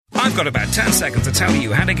I've got about 10 seconds to tell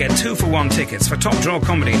you how to get 2-for-1 tickets for Top Draw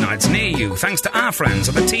comedy nights near you, thanks to our friends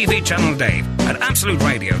at the TV channel Dave at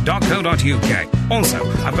absoluteradio.co.uk. Also,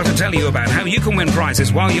 I've got to tell you about how you can win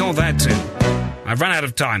prizes while you're there too. I've run out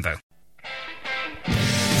of time, though.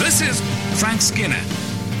 This is Frank Skinner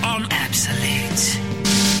on Absolute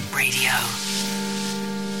Radio.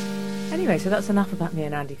 Anyway, so that's enough about me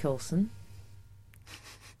and Andy Coulson.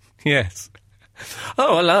 Yes.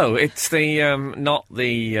 Oh, hello. It's the not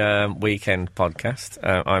the weekend podcast.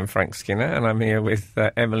 I'm Frank Skinner, and I'm here with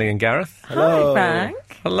Emily and Gareth. Hello. Hi,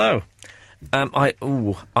 Frank. Hello.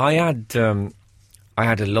 I had a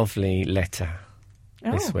lovely letter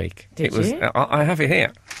this week. Did you? I have it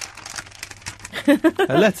here.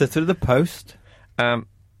 A letter to the post?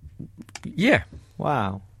 Yeah.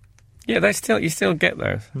 Wow. Yeah, you still get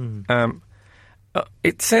those.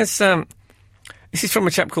 It says this is from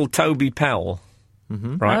a chap called Toby Powell.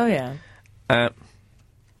 Mm-hmm. Right? Oh, yeah.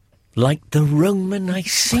 Like the Roman I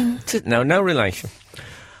seem to... No relation.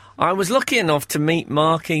 I was lucky enough to meet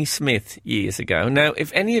Mark E. Smith years ago. Now,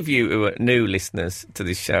 if any of you who are new listeners to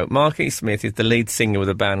this show, Mark E. Smith is the lead singer with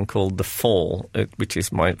a band called The Fall, which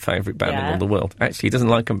is my favourite band in all the world. Actually, he doesn't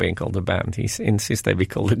like them being called a band. He insists they be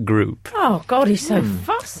called a group. Oh, God, he's so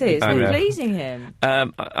fussy. It's not pleasing him.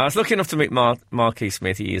 I was lucky enough to meet Mark E.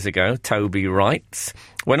 Smith years ago. Toby writes,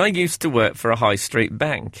 when I used to work for a high street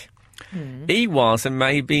bank. He was, and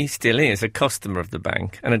maybe still is, a customer of the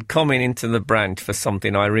bank and had come into the branch for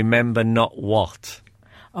something I remember not what.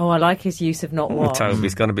 Oh, I like his use of not what.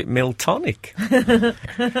 Toby's gone a bit Miltonic.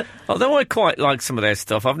 Although I quite like some of their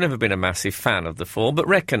stuff, I've never been a massive fan of The Fall, but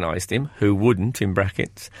recognised him, who wouldn't, in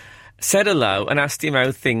brackets, said hello and asked him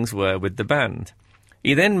how things were with the band.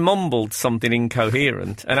 He then mumbled something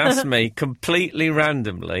incoherent and asked me completely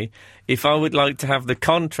randomly if I would like to have the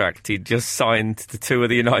contract he'd just signed to tour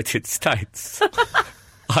the United States.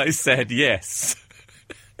 I said yes.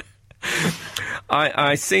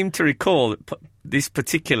 I seem to recall that this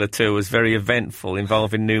particular tour was very eventful,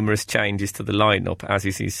 involving numerous changes to the lineup, as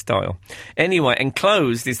is his style. Anyway,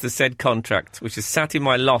 enclosed is the said contract, which has sat in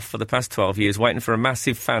my loft for the past 12 years, waiting for a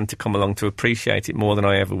massive fan to come along to appreciate it more than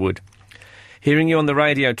I ever would. Hearing you on the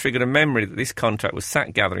radio triggered a memory that this contract was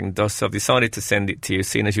sat gathering dust, so I've decided to send it to you,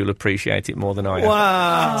 seeing as you'll appreciate it more than I have.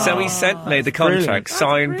 Wow. So he sent me the contract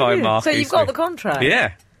signed by Mark. So you've got the contract?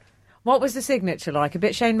 Yeah. What was the signature like? A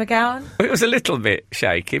bit Shane McGowan? It was a little bit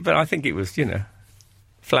shaky, but I think it was,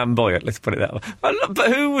 flamboyant, let's put it that way.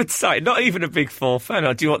 But who would say, not even a Big Four fan,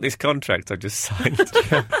 do you want this contract I just signed?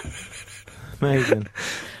 Amazing.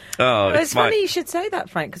 Oh, it's funny you should say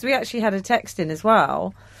that, Frank, because we actually had a text in as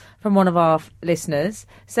well from one of our listeners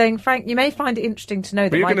saying, Frank, you may find it interesting to know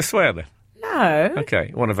that... Were you going to swear then? No.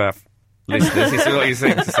 Okay, one of our listeners. This is what you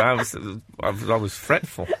think. I was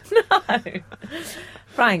fretful. No.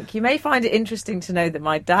 Frank, you may find it interesting to know that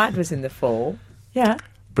my dad was in The Fall. Yeah.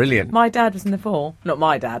 Brilliant. My dad was in The Fall. Not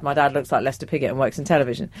my dad. My dad looks like Lester Piggott and works in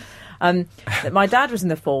television. That my dad was in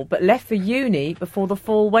The Fall, but left for uni before The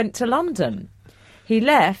Fall went to London. He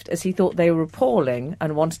left as he thought they were appalling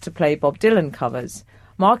and wanted to play Bob Dylan covers.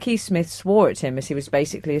 Marquis Smith swore at him as he was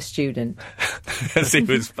basically a student. As he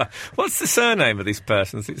was. What's the surname of this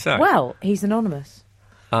person? Does it say? Well, he's anonymous.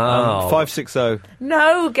 Oh. 560.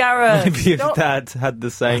 No, Gareth. Maybe his dad had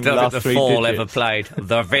the same last the three Fall digits. ever played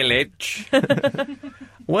The Village.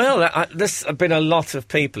 Well, there's been a lot of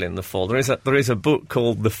people in The Fall. There is a book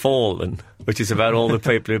called The Fallen, which is about all the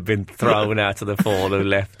people who've been thrown out of The Fall, who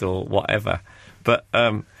left or whatever. But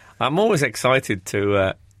I'm always excited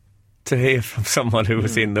to hear from someone who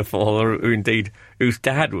was in The Fall, or whose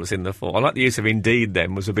dad was in The Fall. I like the use of indeed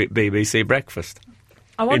then, was a bit BBC Breakfast.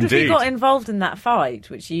 I wonder Indeed. if he got involved in that fight,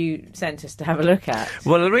 which you sent us to have a look at.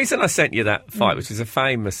 Well, the reason I sent you that fight, which is a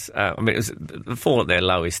famous... it was The Fall at their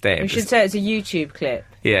lowest ebb. We should say it's a YouTube clip.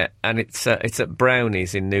 Yeah, and it's at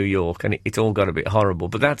Brownies in New York, and it all got a bit horrible.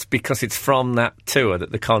 But that's because it's from that tour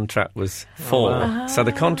that the contract was for. wow. So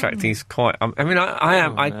the contract is quite...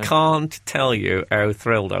 I can't tell you how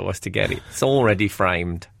thrilled I was to get it. It's already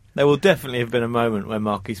framed. There will definitely have been a moment where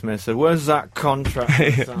Marquis Smith said, "Where's that contract?"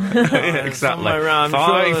 Exactly. Somewhere around.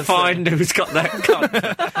 Find who's got that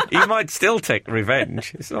contract. He might still take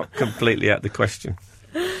revenge. It's not completely out of the question.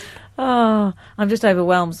 Oh, I'm just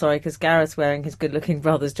overwhelmed, sorry, because Gareth's wearing his good-looking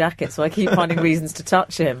brother's jacket, so I keep finding reasons to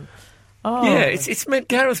touch him. Oh. Yeah, it's made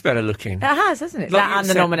Gareth better looking. It has, hasn't it? Like That and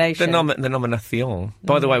the nomination. The nomination.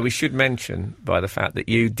 By the way, we should mention, by the fact that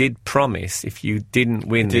you did promise, if you didn't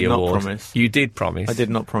win the award... promise. You did promise. I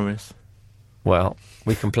did not promise. Well,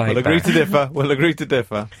 we can play We'll it back. We'll agree to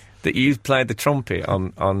differ. That you played the trumpet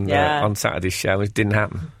on Saturday's show. It didn't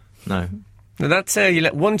happen. No. Now, that's how you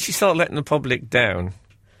once you start letting the public down,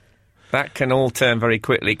 That can all turn very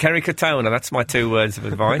quickly. Kerry Katona, that's my 2 words of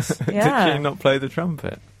advice. Yeah. Did she not play the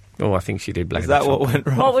trumpet? Oh, I think she did play Is the that what trumpet. went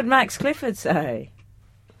wrong? What would Max Clifford say?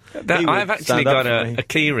 That, He would I've actually stand up got for me. a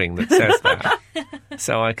keyring that says that,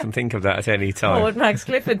 so I can think of that at any time. What would Max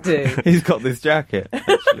Clifford do? He's got this jacket.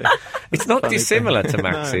 Actually. It's not Funny dissimilar thing. to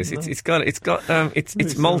Max's. No, It's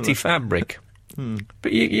similar. multi-fabric.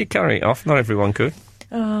 But you carry it off. Not everyone could.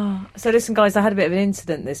 So listen, guys, I had a bit of an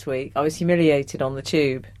incident this week. I was humiliated on the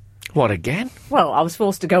tube. What, again? Well, I was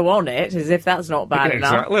forced to go on it, as if that's not bad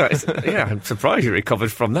enough. Exactly. I'm surprised you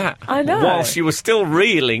recovered from that. I know. Whilst you were still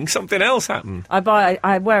reeling, something else happened. I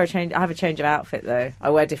have a change of outfit though. I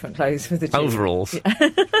wear different clothes for the tube. Overalls.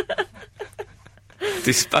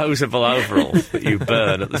 Disposable overalls that you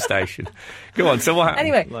burn at the station. Go on, so what happened?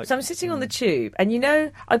 Anyway, so I'm sitting on the tube, and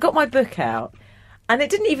I got my book out, and it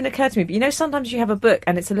didn't even occur to me, but sometimes you have a book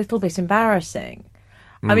and it's a little bit embarrassing.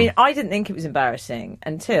 I mean, I didn't think it was embarrassing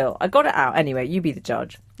until I got it out. Anyway, you be the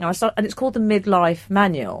judge. And it's called the Midlife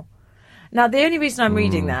Manual. Now, the only reason I'm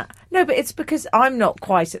reading that... No, but it's because I'm not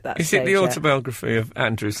quite at that Is stage it the yet. autobiography of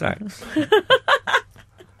Andrew Sachs?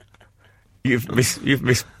 You've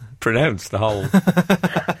mispronounced the whole...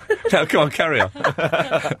 No, come on, carry on.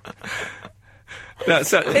 No,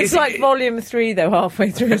 so It's like volume 3, though,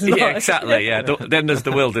 halfway through as well. Yeah, exactly, yeah. Then there's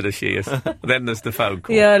the wilderness years. Then there's the phone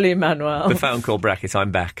call. The early manual. The phone call bracket,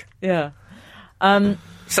 I'm back. Yeah.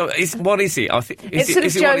 So what is it? I think It's sort of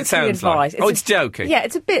is it what it jokey sounds advice. like? It's joking. Yeah,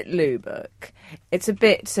 it's a bit Lou book. It's a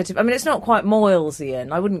bit sort of... I mean, it's not quite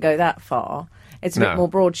Moyesian. I wouldn't go that far. It's a bit more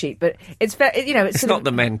broadsheet, but it's very... It's not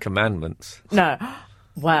the Men Commandments. No.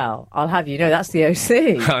 Well, I'll have you know, that's the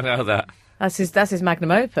OC. I know that. That's his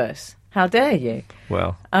magnum opus. How dare you?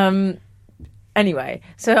 Well, Anyway,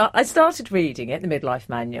 so I started reading it, the Midlife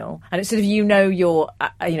Manual, and it's sort of you're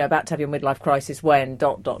about to have your midlife crisis when ...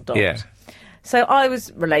 yeah. So I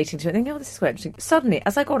was relating to it, thinking, this is quite interesting. Suddenly,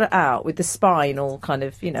 as I got it out with the spine all kind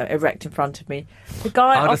of erect in front of me, the guy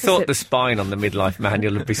I'd have opposite... thought the spine on the midlife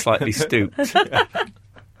manual would be slightly stooped. On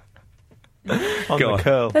Go the on.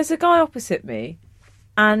 curl. There's a guy opposite me,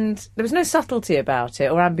 and there was no subtlety about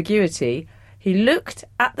it or ambiguity. He looked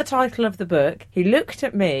at the title of the book, he looked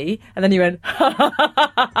at me, and then he went,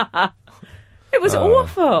 It was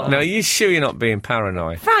awful. No, are you sure you're not being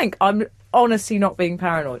paranoid? Frank, I'm honestly not being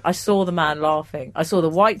paranoid. I saw the man laughing. I saw the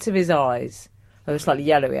whites of his eyes. They were slightly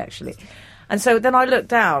yellowy, actually. And so then I looked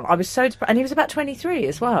down. I was so depressed. And he was about 23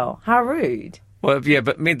 as well. How rude. Well, yeah,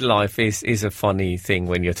 but midlife is a funny thing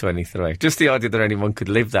when you're 23. Just the idea that anyone could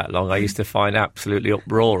live that long, I used to find absolutely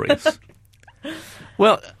uproarious.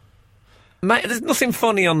 Well... Mate, there's nothing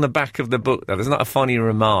funny on the back of the book, though. There's not a funny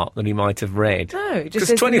remark that he might have read. No, it just because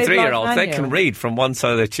says the 23-year-olds, midlife they can manual. read from one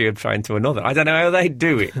side of the tube train to another. I don't know how they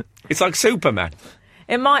do it. It's like Superman.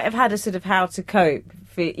 It might have had a sort of how to cope,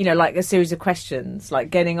 for, like a series of questions, like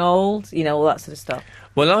getting old, all that sort of stuff.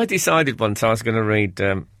 Well, I decided once I was going to read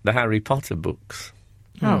the Harry Potter books.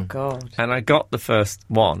 Oh, God. And I got the first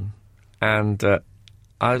one, and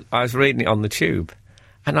I was reading it on the tube,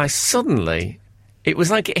 and I suddenly... It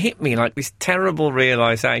was like it hit me like this terrible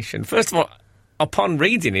realisation. First of all, upon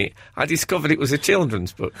reading it, I discovered it was a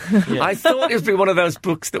children's book. I thought it would be one of those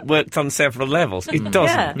books that worked on several levels. It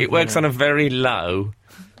doesn't. Yeah. It works on a very low,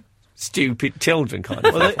 stupid children kind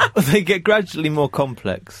of level. They get gradually more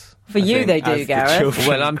complex. For you, think, they do, as the Gareth. children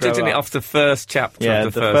Well, I'm grow judging it up. off the first chapter Yeah,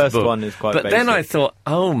 of the the first first book. one is quite But then I basic. thought,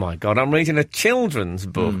 oh my God, I'm reading a children's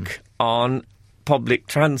book on public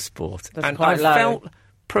transport. That's and quite I low. felt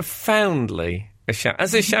profoundly ashamed.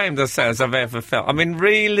 As ashamed as I've ever felt. I mean,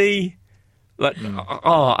 really... and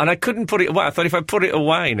I couldn't put it away. I thought if I put it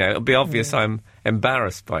away now, it'll be obvious I'm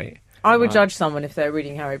embarrassed by it. I would judge someone if they're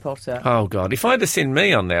reading Harry Potter. Oh, God. If I'd have seen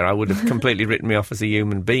me on there, I would have completely written me off as a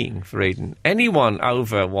human being for reading. Anyone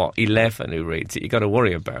over, 11 who reads it, you've got to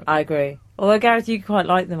worry about. I agree. Although, Gareth, you quite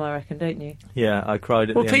like them, I reckon, don't you? Yeah, I cried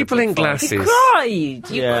at Well, the end people of in book 5. glasses. You cried!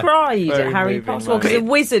 You Yeah, cried very at Harry moving Potter because a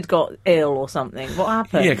moment. wizard got ill or something. What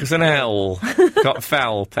happened? Yeah, because an owl got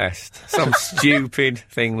foul pest. Some stupid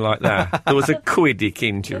thing like that. There was a Quidditch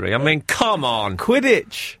injury. I mean, come on.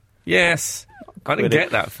 Quidditch! Yes. I didn't Quidditch. get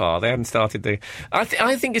that far. They hadn't started the... I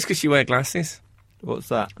think it's because you wear glasses. What's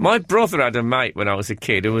that? My brother had a mate when I was a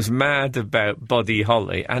kid who was mad about Buddy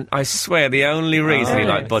Holly, and I swear the only reason he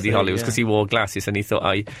liked Buddy see, Holly was yeah. because he wore glasses, and he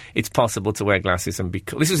thought, it's possible to wear glasses and be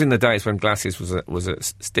cool. This was in the days when glasses was a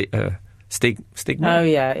stigma. Oh,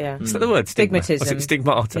 yeah. Is that the word? Stigma? Was Stigmatism. it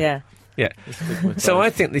stigmata? Yeah. Yeah. So I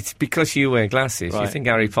think it's because you wear glasses. You Right. think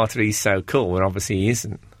Harry Potter is so cool, when obviously he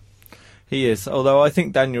isn't. He is, although I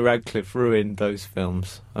think Daniel Radcliffe ruined those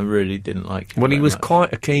films. I really didn't like him Well, he very was much.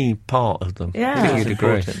 quite a key part of them. Yeah. I think It's you'd agree.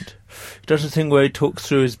 important. He does a thing where he talks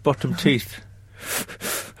through his bottom teeth.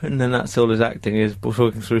 And then that's all his acting is,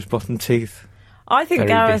 talking through his bottom teeth. I think Very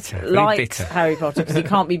Gareth bitter, very likes bitter. Harry Potter because he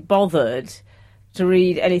can't be bothered to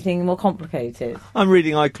read anything more complicated. I'm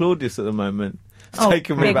reading I, Claudius at the moment. It's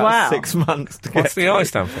taken me big about wow. 6 months to get What's the I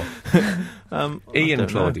stand for? I Ian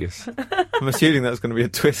don't know. Claudius. I'm assuming that's going to be a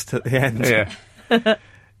twist at the end. Yeah.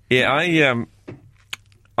 Yeah,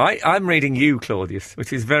 I'm reading You, Claudius,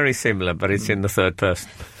 which is very similar, but it's in the third person.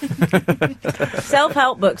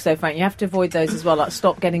 Self-help books, though, Frank, you have to avoid those as well. Like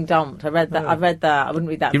Stop Getting Dumped. I read that. I wouldn't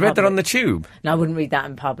read that. You in read that public. on the tube? No, I wouldn't read that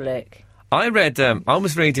in public. I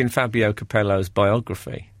was reading Fabio Capello's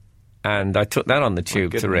biography, and I took that on the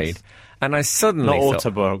tube to read. And I suddenly Not thought...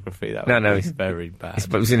 autobiography, that No, would no, be it's- very bad.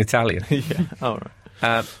 But it was in Italian. Yeah, all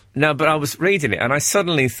right. No, but I was reading it, and I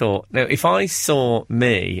suddenly thought, now, if I saw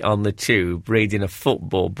me on the tube reading a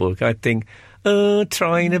football book, I'd think, oh,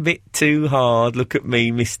 trying a bit too hard, look at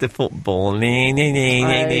me, Mr. Football.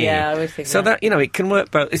 Yeah, I always think So that. that, it can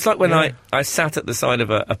work both. It's like when I sat at the side of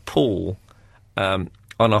a pool on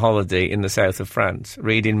a holiday in the south of France,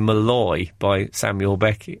 reading Malloy by Samuel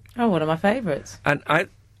Beckett. Oh, one of my favourites. And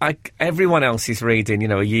everyone else is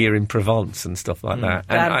reading, A Year in Provence and stuff like that.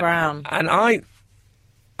 Dan And Brown. And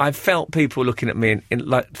I felt people looking at me and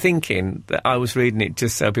like thinking that I was reading it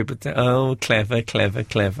just so people think, oh, clever, clever,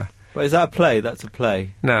 clever. But is that a play? That's a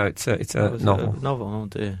play. No, it's a novel. A novel, oh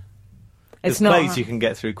dear. It's There's not. plays you can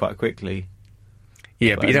get through quite quickly.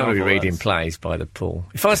 Yeah, But but you a don't want to be novel, reading that's- plays by the pool.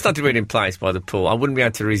 If I started reading plays by the pool, I wouldn't be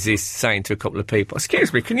able to resist saying to a couple of people,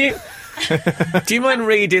 excuse me, can you... do you mind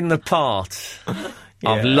reading the part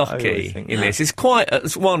Yeah, of I always Lockie think in that. this?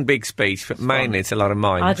 It's one big speech, but mainly it's a lot of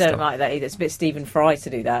mine I stuff. don't like that either. It's a bit Stephen Fry to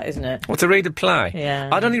do that, isn't it? Well, to read a play? Yeah.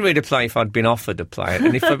 I'd only read a play if I'd been offered a play.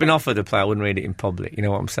 And if I'd been offered a play, I wouldn't read it in public. You know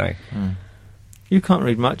what I'm saying? You can't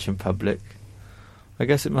read much in public. I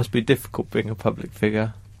guess it must be difficult being a public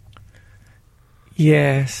figure.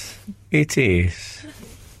 Yes, it is.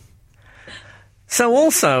 So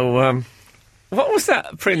also, what was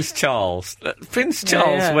that Prince Charles? Prince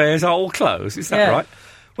Charles yeah. wears old clothes, is that Yeah. right?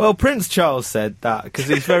 Well, Prince Charles said that because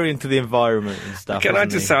he's very into the environment and stuff. Can I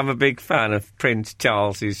isn't just he? say I'm a big fan of Prince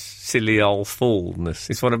Charles's silly old foolness.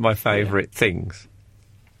 It's one of my favourite things.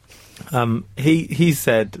 He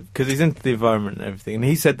said, because he's into the environment and everything, and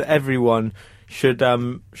he said that everyone should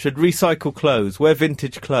recycle clothes, wear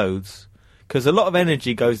vintage clothes, because a lot of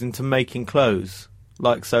energy goes into making clothes.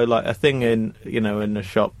 Like a thing in a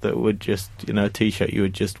shop that would just, a T-shirt you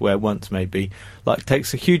would just wear once maybe,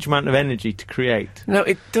 takes a huge amount of energy to create. No,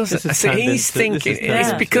 it doesn't. This has So turned he's into- thinking this has turned it's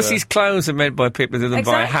into because a- his clothes are made by people who do them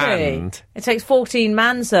by Exactly. hand. It takes 14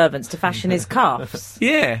 manservants to fashion his cuffs.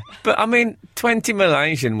 Yeah, but I mean, 20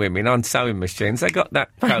 Malaysian women on sewing machines, they got that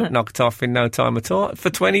coat knocked off in no time at all for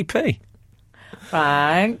 20p.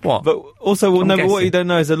 Frank. What? But also, I'm but what guessing. you don't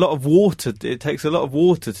know is a lot of water. It takes a lot of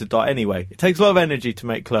water to dye. Anyway, it takes a lot of energy to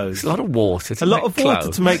make clothes. It's a lot of water to A lot make of water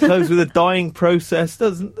clothes. to make clothes with a dyeing process.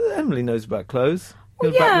 Doesn't Emily knows about clothes?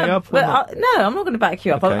 You'll back me up or but not? no, I'm not going to back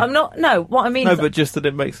you up. Okay. I'm not. No, what I mean No, is. but just that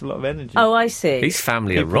it makes a lot of energy. Oh, I see. His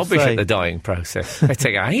family are People rubbish say- at the dyeing process. They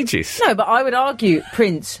take ages. No, but I would argue,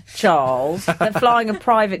 Prince Charles, that flying a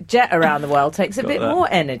private jet around the world takes a bit that. more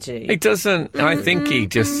energy. He doesn't. I think he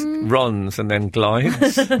just runs and then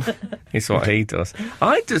glides. It's what he does.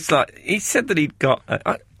 I just he said that he'd got.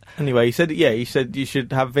 Anyway, he said you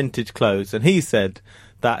should have vintage clothes, and he said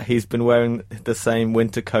that he's been wearing the same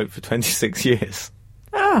winter coat for 26 years.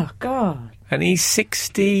 Oh, God. And he's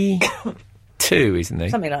 62, isn't he?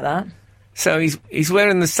 Something like that. So he's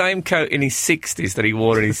wearing the same coat in his 60s that he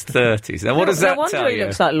wore in his 30s. Now, what does that No wonder tell he you?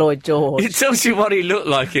 looks like Lloyd George. It tells you what he looked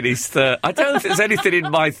like in his 30s. I don't think there's anything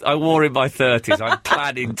I wore in my 30s. I'm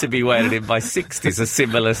planning to be wearing in my 60s, a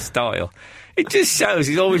similar style. It just shows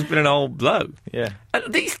he's always been an old bloke. Yeah. And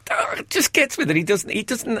it just gets me that he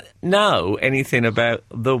doesn't know anything about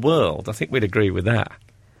the world. I think we'd agree with that.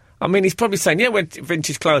 I mean, he's probably saying, yeah,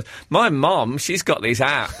 vintage clothes. My mum, she's got this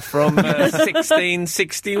hat from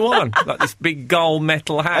 1661, like this big gold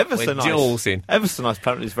metal hat Ever with so nice. jewels in. Ever so nice.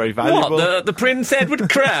 Apparently, it's very valuable. What, the Prince Edward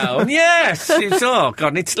crown? Yes. Oh, God,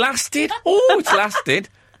 and it's lasted. Oh, it's lasted.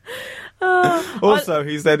 Also,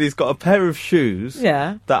 he said he's got a pair of shoes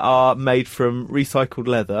Yeah. that are made from recycled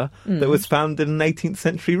leather that was found in an 18th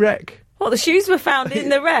century wreck. What, the shoes were found in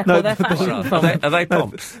the wreck, No, or they're the- fashioned from? Are they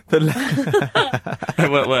pumps? The They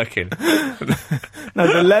weren't working.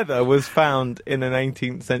 the leather was found in an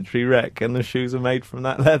 18th century wreck, and the shoes are made from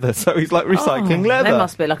that leather. So he's like recycling leather. They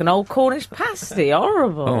must be like an old Cornish pasty.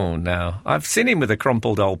 Horrible. Oh, no. I've seen him with a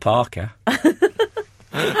crumpled old parka.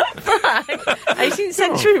 18th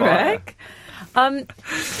century Oh, fire. wreck.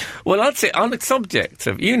 Well, I'd say on the subject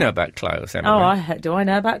of you know about clothes, Emily. Do I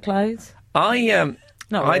know about clothes? I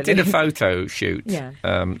Not did a really. photo shoot Yeah.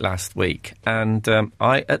 last week, and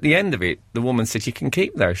at the end of it, the woman said, "You can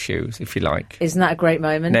keep those shoes if you like. Isn't that a great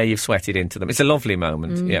moment? Now you've sweated into them." It's a lovely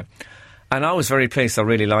moment, yeah. And I was very pleased. I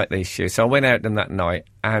really like these shoes, so I went out in them that night,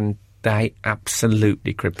 and they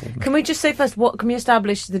absolutely crippled me. Can we just say first, what can we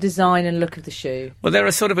establish the design and look of the shoe? Well, they're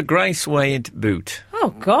a sort of a grey suede boot. Oh,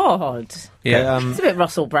 God. Yeah. It's a bit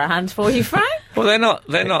Russell Brand for you, Frank. Well, they're not.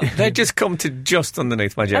 They just come to just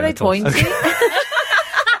underneath my Are they genitals. pointy?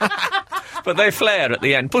 But they flare at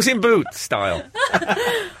the end. Puss in Boots style.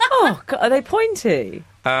 Oh, God, are they pointy?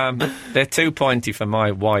 They're too pointy for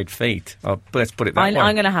my wide feet. Let's put it that way.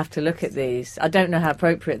 I'm going to have to look at these. I don't know how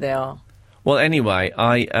appropriate they are. Well, anyway,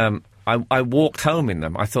 I walked home in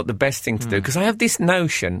them. I thought the best thing to do, because I have this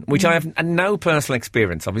notion, which I have no personal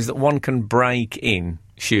experience of, is that one can break in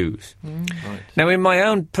shoes. Right. Now, in my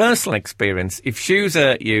own personal experience, if shoes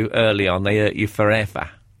hurt you early on, they hurt you forever.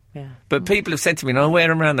 Yeah. But people have said to me, I wear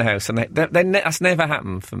them around the house, and that's never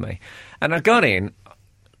happened for me. And I got in,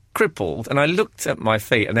 crippled, and I looked at my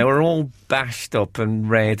feet, and they were all bashed up and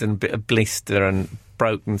red and a bit of blister and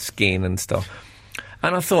broken skin and stuff.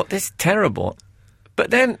 And I thought, this is terrible.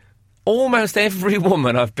 But then almost every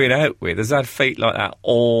woman I've been out with has had feet like that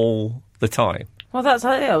all the time. Well, that's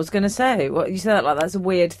what I was going to say. What you said that like that's a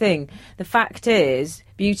weird thing. The fact is,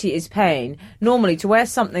 beauty is pain. Normally, to wear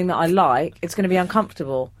something that I like, it's going to be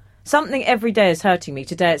uncomfortable. Something every day is hurting me.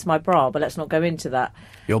 Today it's my bra, but let's not go into that.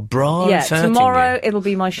 Your bra is hurting tomorrow you. it'll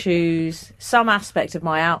be my shoes. Some aspect of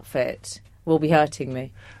my outfit will be hurting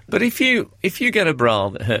me. But if you get a bra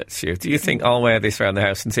that hurts you, do you think I'll wear this around the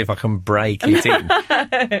house and see if I can break it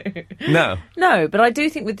in? No. No, but I do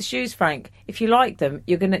think with the shoes, Frank, if you like them,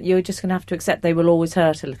 you're just gonna have to accept they will always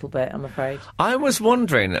hurt a little bit, I'm afraid. I was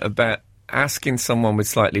wondering about asking someone with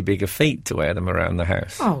slightly bigger feet to wear them around the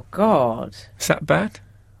house. Oh, God. Is that bad?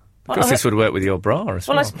 Because this would work with your bra as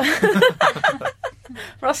well.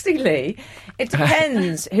 Rusty Lee, it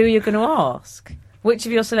depends who you're going to ask. Which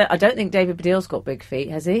of your I don't think David Baddiel's got big feet,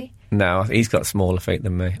 has he? No, he's got smaller feet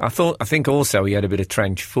than me. I think also he had a bit of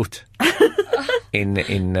trench foot in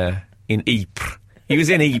Ypres. He was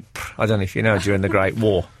in Ypres, I don't know if you know, during the Great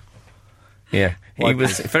War. Yeah, he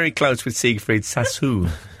was very close with Siegfried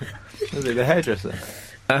Sassoon. Was he the hairdresser?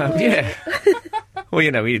 Yeah. Well,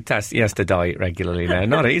 you know, he has to diet regularly now.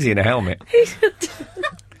 Not easy in a helmet.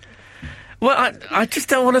 Well, I just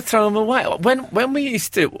don't want to throw them away. When we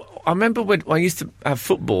used to... I remember when I used to have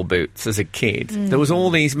football boots as a kid, there was all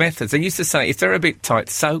these methods. They used to say, if they're a bit tight,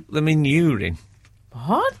 soak them in urine.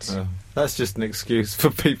 What? That's just an excuse for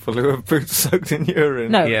people who have boots soaked in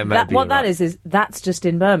urine. No, Yeah, maybe what you're that right. is that's just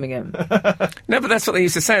in Birmingham. No, but that's what they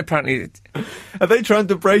used to say, apparently. Are they trying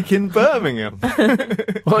to break in Birmingham?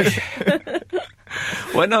 Well,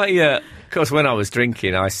 when I was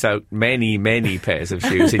drinking, I soaked many, many pairs of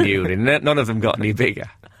shoes in urine. None of them got any bigger.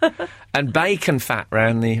 And bacon fat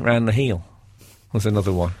round the heel was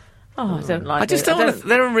another one. Oh, I don't like I just it. don't want to...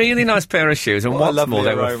 They're a really nice pair of shoes, and What a what's lovely more,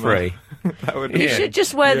 they were aroma. free. That would You Yeah. should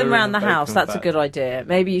just wear them Urine around the and house. bacon That's a fat. good idea.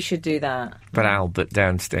 Maybe you should do that. But Albert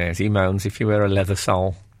downstairs, he moans if you wear a leather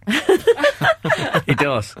sole. He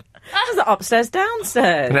does. How's that upstairs,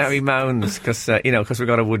 downstairs? Now he moans because we've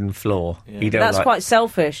got a wooden floor. He don't That's like... quite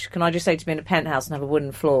selfish. Can I just say to be in a penthouse and have a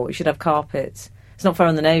wooden floor? You should have carpets. It's not fair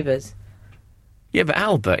on the neighbours. Yeah, but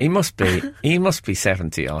Albert, he must be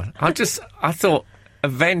 70 odd. I thought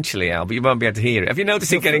eventually, Albert, you won't be able to hear it. Have you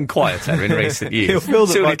noticed it getting quieter in recent years? He'll feel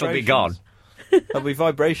the Soon it'll be gone. vibrations. There'll be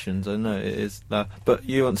vibrations, I know it is. But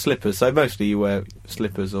you want slippers, so mostly you wear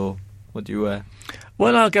slippers, or what do you wear?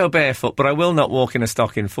 Well, I'll go barefoot, but I will not walk in a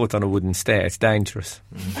stocking foot on a wooden stair. It's dangerous.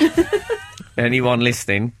 Anyone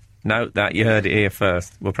listening, note that you heard it here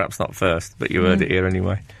first. Well, perhaps not first, but you heard it here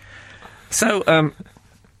anyway. So,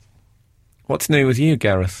 what's new with you,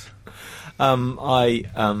 Gareth? I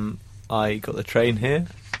got the train here.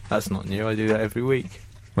 That's not new. I do that every week.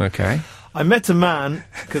 Okay. I met a man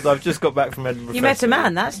because I've just got back from Edinburgh. You met a Festival.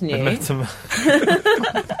 man, that's new. I met a man.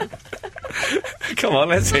 Come on,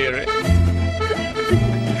 let's hear it.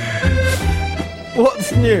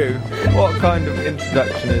 What's new? What kind of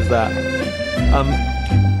introduction is that?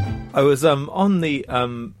 I was on the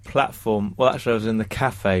platform. Well, actually, I was in the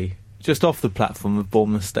cafe just off the platform of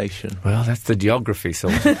Bournemouth Station, Well, that's the geography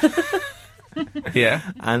sort. Yeah.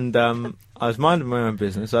 and I was minding my own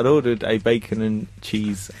business. I'd ordered a bacon and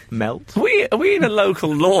cheese melt. Are we in a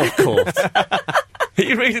local law court? Are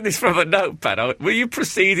you reading this from a notepad? Were you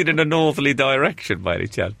proceeding in a northerly direction by any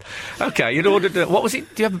chance? Okay, you'd ordered... what was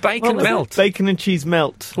it? Do you have a bacon melt? Bacon and cheese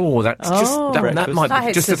melt. Oh, that's that might That be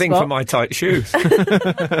hits just the the thing spot. for my tight shoes.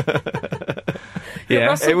 Yeah.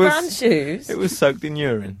 Russell Brand shoes. It was soaked in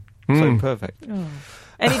urine. So perfect.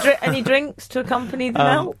 Any drinks to accompany the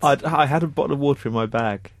melt? I had a bottle of water in my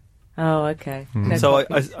bag. Oh, okay. No So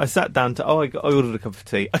coffee. I sat down to... I ordered a cup of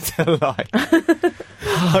tea. I tell a lie.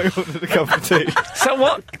 I ordered a cup of tea. So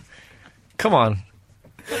what? Come on.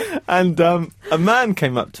 And a man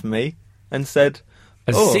came up to me and said...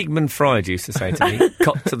 As Sigmund Freud used to say to me,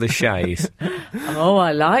 cut to the chase. Oh,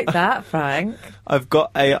 I like that, Frank. I've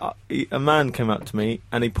got a man came up to me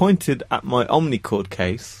and he pointed at my Omnicord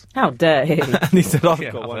case How dare he? and he said, I've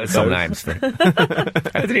Yeah, got I've one heard of some those. names for it.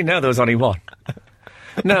 How did he know there was only one?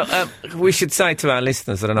 No, we should say to our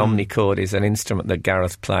listeners that an omnichord is an instrument that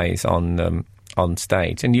Gareth plays on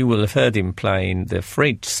stage, and you will have heard him playing the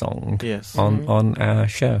Fridge song Yes. on our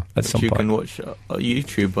show at some Which you point. can watch on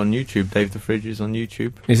YouTube. Dave the Fridge is on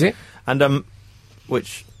YouTube. Is it? And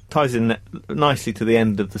which ties in nicely to the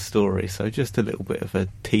end of the story, so just a little bit of a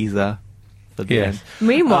teaser for the Yes. end.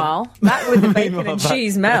 Meanwhile, back with the bacon meanwhile, and back-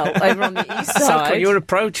 cheese melt over on the east So side. you were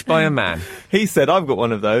approached by a man. He said, I've got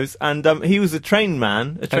one of those, and he was a trained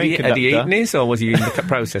man, a Had trained he conductor. eaten his, or was he in the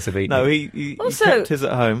process of eating No, it? he Also- kept his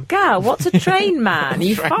at home. Gal, what's a train man?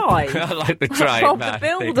 You five. I like the train Proper man.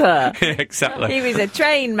 builder. Yeah, exactly. He was a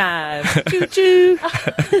train man. Choo choo.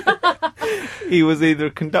 He was either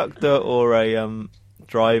a conductor or a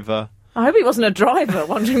driver. I hope he wasn't a driver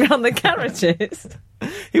wandering around the garages.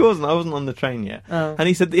 He wasn't. I wasn't on the train yet. Oh. And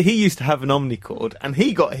he said that he used to have an Omnicord, and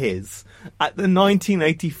he got his at the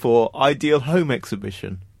 1984 Ideal Home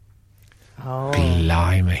Exhibition. Oh.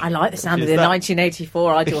 Blimey. I like the sound of Is the that-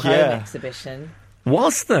 1984 Ideal Home Yeah. exhibition.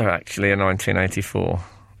 Was there actually a 1984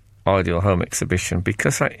 Ideal Home exhibition?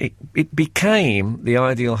 Because it became the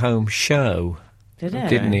Ideal Home show, Did it?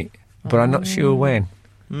 didn't it? But I'm not sure when.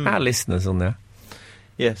 Hmm. Our listeners will know.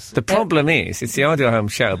 Yes. The problem is, it's the Ideal Home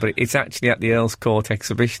show, but it's actually at the Earls Court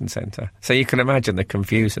Exhibition Centre. So you can imagine the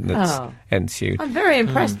confusion that's Oh. ensued. I'm very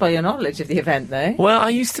impressed by your knowledge of the event, though. Well, I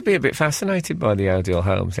used to be a bit fascinated by the Ideal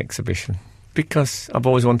Homes exhibition because I've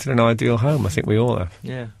always wanted an ideal home. I think we all have.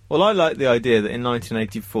 Yeah. Well, I like the idea that in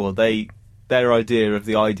 1984 their idea of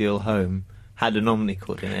the ideal home had an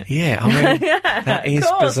Omnicord in it. Yeah, I mean, that is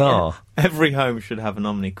course, bizarre. Every home should have an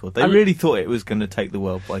Omnicord. They really thought it was going to take the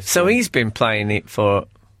world by storm. So he's been playing it for,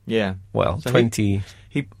 yeah. well, So 20...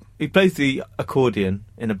 He plays the accordion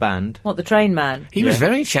in a band. What, the train man? He was Yeah.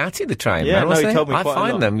 very chatty, the train Yeah, man, no, wasn't he told me I quite a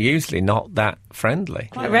find lot. them usually not that friendly.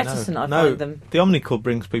 Quite reticent, I no, find them. the Omnicord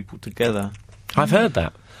brings people together. I've heard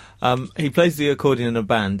that. He plays the accordion in a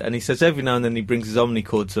band, and he says every now and then he brings his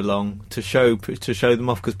Omnicords along to show them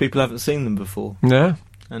off because people haven't seen them before, No?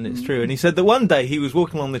 and it's true. And he said that one day he was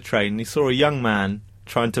walking along the train and he saw a young man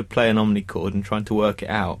trying to play an Omnicord and trying to work it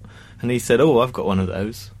out, and he said, "Oh, I've got one of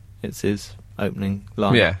those." It's his opening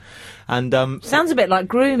line. Yeah. And Sounds a bit like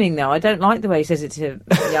grooming, though. I don't like the way he says it to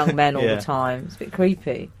young men all Yeah. the time. It's a bit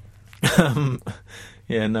creepy.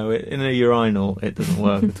 yeah, no, in a urinal it doesn't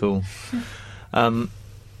work at all.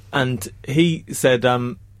 And he said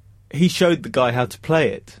he showed the guy how to play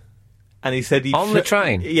it, and he said he On the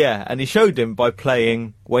train? Yeah, and he showed him by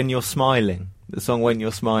playing "When You're Smiling," the song "When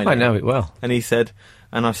You're Smiling." I know it well. And he said,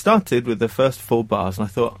 and I started with the first 4 bars, and I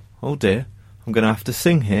thought, oh dear, I'm going to have to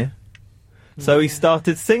sing here. So he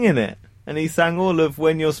started singing it, and he sang all of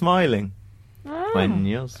 "When You're Smiling." When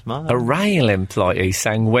you're smiling. A rail employee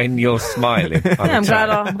sang "When You're Smiling." on Yeah, a train.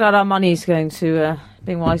 I'm glad our money's going to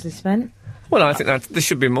being wisely spent. Well, I think there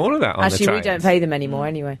should be more of that on the Actually, train. we don't pay them anymore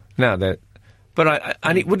anyway. No, but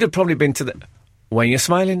and it would have probably been to the when you're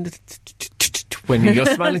smiling, when you're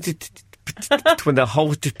smiling, when the whole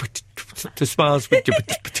the smiles,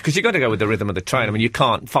 because you got to go with the rhythm of the train. I mean, you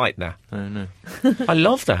can't fight now. No. I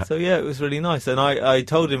love that. So yeah, it was really nice, and I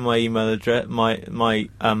told him my email address, my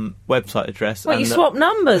website address. Well, and you swapped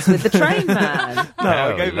numbers with the train man. No,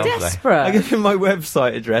 I Oh, gave him. lovely. Desperate. I gave him my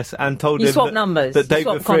website address and told You him swapped numbers. that You David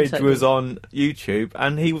swapped Fridge contact was details. on YouTube,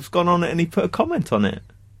 and he was gone on it, and he put a comment on it.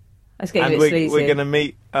 Let's get And a bit sleazy. we're going to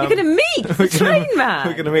meet. You're going to meet the train man.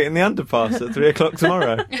 We're going to meet in the underpass at 3:00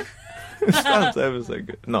 tomorrow. It sounds ever so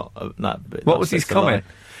good. Not that bit. What was his comment?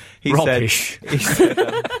 He Rubbish. said. He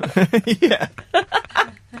said, yeah.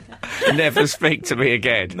 Never speak to me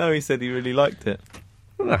again. No, he said he really liked it.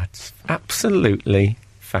 Well, that's absolutely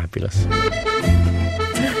fabulous.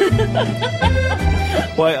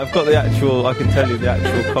 Wait, I've got the actual. I can tell you the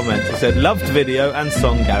actual comment. He said, "Loved video and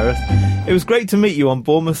song, Gareth. It was great to meet you on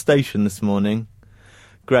Bournemouth Station this morning,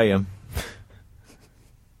 Graham."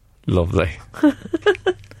 Lovely.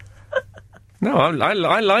 No,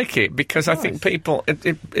 I like it because I think people...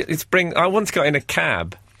 I once got in a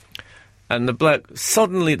cab and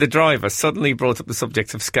the driver suddenly brought up the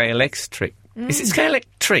subject of Scalextric. Is it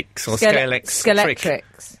Scalextrics or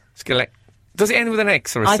Scalextrics? Does it end with an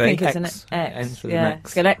X or a C? I think it's an X. X. Ends with an Yeah,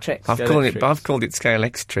 X. Scalextrics. I've called it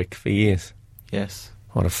Scalextric for years. Yes.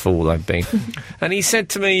 What a fool I've been. And he said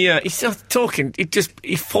to me, he started talking,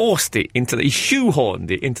 he forced it he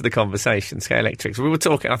shoehorned it into the conversation, Scalextrics. We were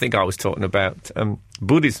talking, I think I was talking about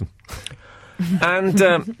Buddhism. And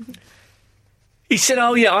he said,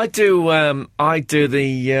 oh yeah, I do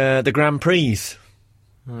the Grand Prix.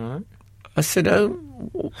 All right. I said, oh,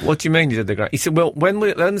 what do you mean you did the Grand Prix? He said, well, when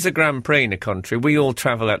there's a Grand Prix in a country, we all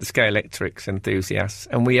travel out to Scalextrics enthusiasts,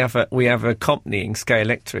 and we have accompanying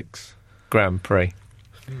Scalextrics Grand Prix.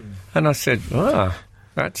 And I said,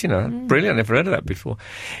 that's, brilliant. I've never heard of that before.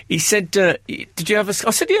 He said, did you have I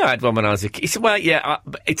said, yeah, I had one when I was a kid. He said, well, yeah,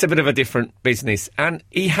 it's a bit of a different business. And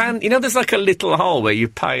there's like a little hole where you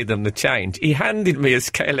pay them the change. He handed me a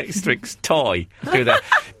Scalextrics toy.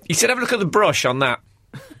 He said, have a look at the brush on that.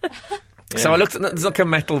 Yeah. So I looked at there's like a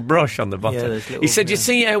metal brush on the bottom. He said, you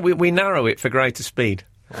see how we narrow it for greater speed?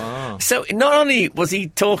 Wow. So not only was he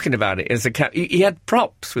talking about it as a cat, he had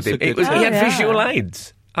props with it. He had visual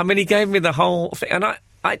aids. I mean, he gave me the whole thing. And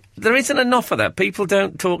there isn't enough of that. People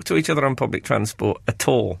don't talk to each other on public transport at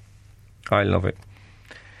all. I love it.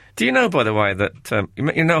 Do you know, by the way, that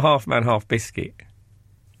you know Half Man, Half Biscuit?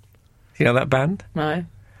 You know that band? No.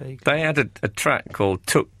 They had a track called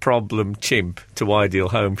Took Problem Chimp to Ideal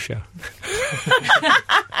Home Show.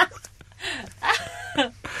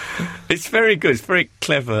 It's very good. It's very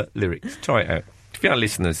clever lyrics. Try it out. If you are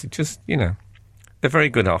listeners, they're very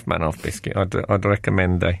good, Half Man, Half Biscuit. I'd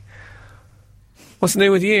recommend they. What's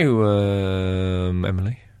new with you,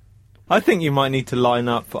 Emily? I think you might need to line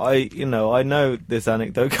up. I know this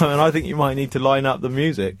anecdote coming. I think you might need to line up the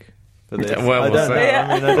music for this. Well, I don't know.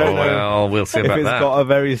 I mean, I don't know. Well, we'll see about that. If that. it's got a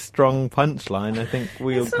very strong punchline, I think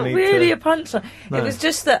we'll it's not need really to... a punchline. No. It was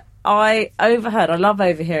just that I love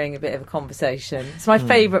overhearing a bit of a conversation. It's my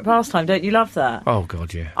favourite pastime. Don't you love that? Oh,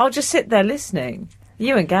 God, yeah. I'll just sit there listening.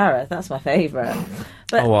 You and Gareth, that's my favourite.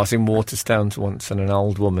 I was in Waterstones once and an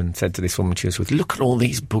old woman said to this woman she was with, look at all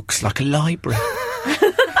these books like a library.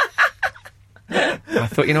 I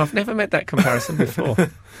thought, I've never made that comparison before.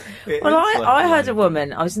 Well, I heard a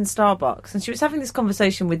woman, I was in Starbucks, and she was having this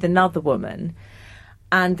conversation with another woman,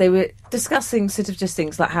 and they were discussing sort of just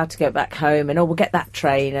things like how to go back home and, we'll get that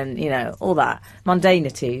train and, all that.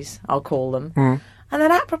 Mundanities, I'll call them. And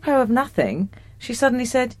then apropos of nothing, she suddenly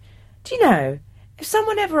said, do you know, if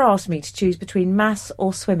someone ever asked me to choose between maths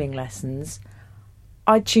or swimming lessons,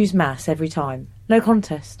 I'd choose maths every time. No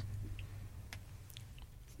contest.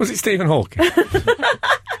 Was it Stephen Hawking?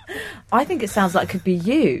 I think it sounds like it could be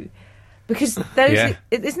you. Because isn't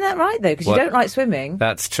that right, though? Because you don't like swimming.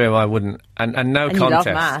 That's true, I wouldn't. And no and contest.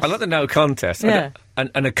 You love maths. I like the no contest. Yeah.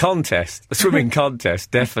 And a contest, a swimming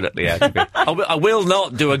contest, definitely out of it. I will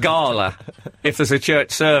not do a gala if there's a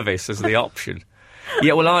church service as the option.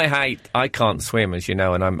 Yeah, well, I can't swim, as you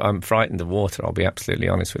know, and I'm frightened of water, I'll be absolutely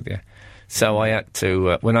honest with you. So I had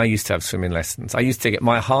to, when I used to have swimming lessons, I used to get,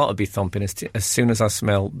 my heart would be thumping as soon as I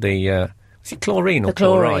smelled the, is it chlorine or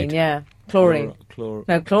chlorine? chloride? Yeah, chlorine.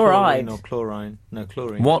 No, chloride. Or chlorine. No,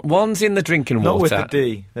 chlorine. One's in the drinking water. Not with the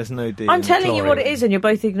D. There's no D. I'm telling you what it is, and you're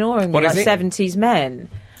both ignoring me like 70s men.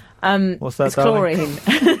 What's that, it's chlorine.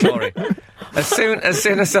 Chlorine. As soon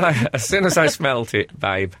as I smelt it,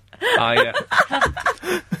 babe,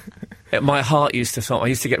 my heart used to thump. I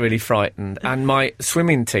used to get really frightened. And my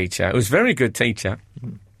swimming teacher, who was a very good teacher,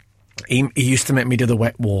 he used to make me do the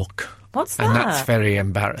wet walk. What's that? And that's very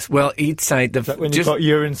embarrassing. Well, he'd say... when you've got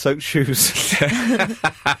urine-soaked shoes.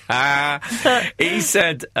 He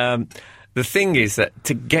said, the thing is that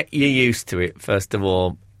to get you used to it, first of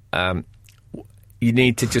all, you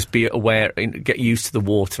need to just be aware, get used to the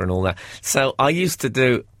water and all that. So I used to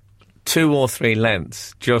do 2 or 3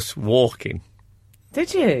 lengths just walking.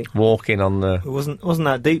 Did you? Walking on the... It wasn't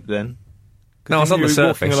that deep then? No, I was on the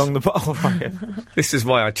surface. Walking along the... Oh, right. This is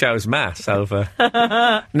why I chose maths over...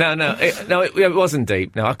 No, it wasn't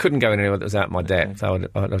deep. No, I couldn't go anywhere that was out of my depth. I would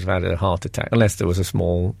have had a heart attack, unless there was a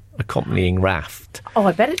small accompanying raft. Oh,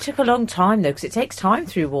 I bet it took a long time, though, because it takes time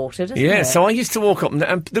through water, doesn't it? Yeah, so I used to walk up, and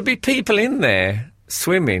there'd be people in there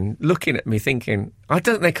swimming, looking at me, thinking, I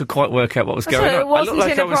don't think they could quite work out what was going on. I looked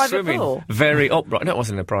like I was swimming very upright. No, it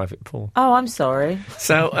wasn't a private pool. Oh, I'm sorry.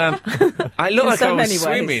 So I looked like I was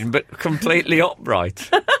swimming, but completely upright.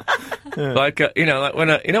 Yeah. Like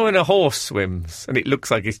when a horse swims, and it looks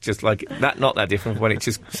like it's just like that, not that different from when it's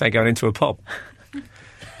just say going into a pub.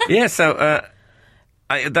 Yeah, so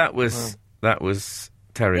that was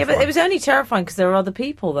terrifying. Yeah, but it was only terrifying because there were other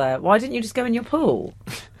people there. Why didn't you just go in your pool?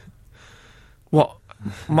 What?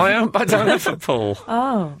 My own? I don't have a pool.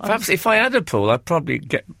 Oh. Perhaps if I had a pool, I'd probably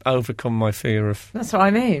overcome my fear of... That's what I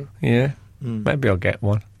mean. Yeah, maybe I'll get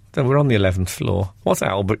one. So we're on the 11th floor. What's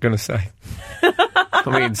Albert going to say?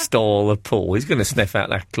 When we install a pool, he's going to sniff out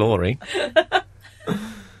that chlorine.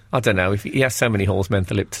 I don't know. If he has so many Hall's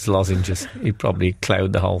mentholyptus lozenges, he'd probably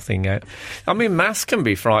cloud the whole thing out. I mean, maths can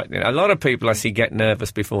be frightening. A lot of people I see get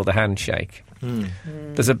nervous before the handshake.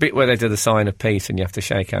 There's a bit where they do the sign of peace and you have to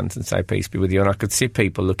shake hands and say peace be with you, and I could see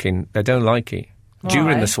people looking, they don't like it.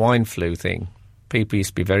 During the swine flu thing, people used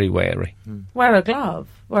to be very wary. Wear a glove.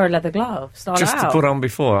 Wear a leather glove. Start Just out. to put on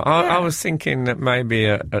before. I was thinking that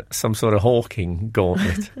maybe some sort of hawking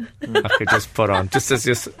gauntlet I could just put on, just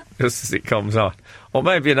as it comes on. Or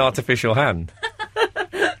maybe an artificial hand.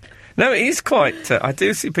 No, it is quite... I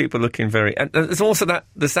do see people looking very... And there's also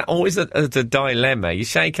there's always a dilemma. You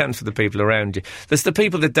shake hands with the people around you. There's the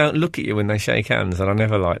people that don't look at you when they shake hands, and I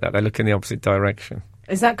never like that. They look in the opposite direction.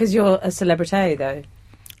 Is that because you're a celebrity, though?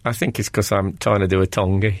 I think it's because I'm trying to do a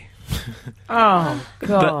tongi. Oh,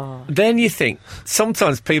 God. But then you think,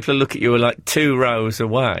 sometimes people look at you like 2 rows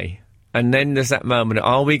away, and then there's that moment,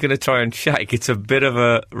 are we going to try and shake? It's a bit of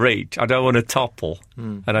a reach. I don't want to topple,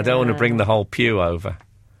 and I don't want to bring the whole pew over.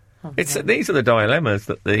 Okay. These are the dilemmas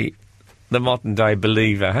that the modern-day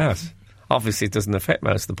believer has. Obviously, it doesn't affect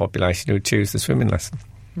most of the population who would choose the swimming lesson.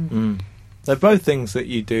 They're both things that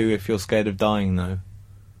you do if you're scared of dying, though.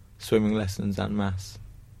 Swimming lessons and maths.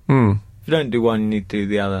 If you don't do one, you need to do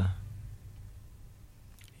the other.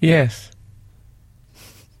 Yes.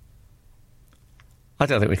 I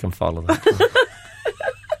don't think we can follow that.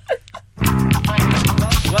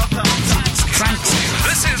 Welcome.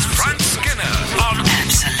 This is Frank Skinner on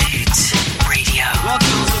Absolute Radio.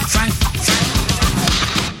 Welcome,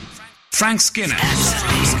 Frank Skinner.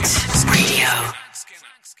 Absolute Radio.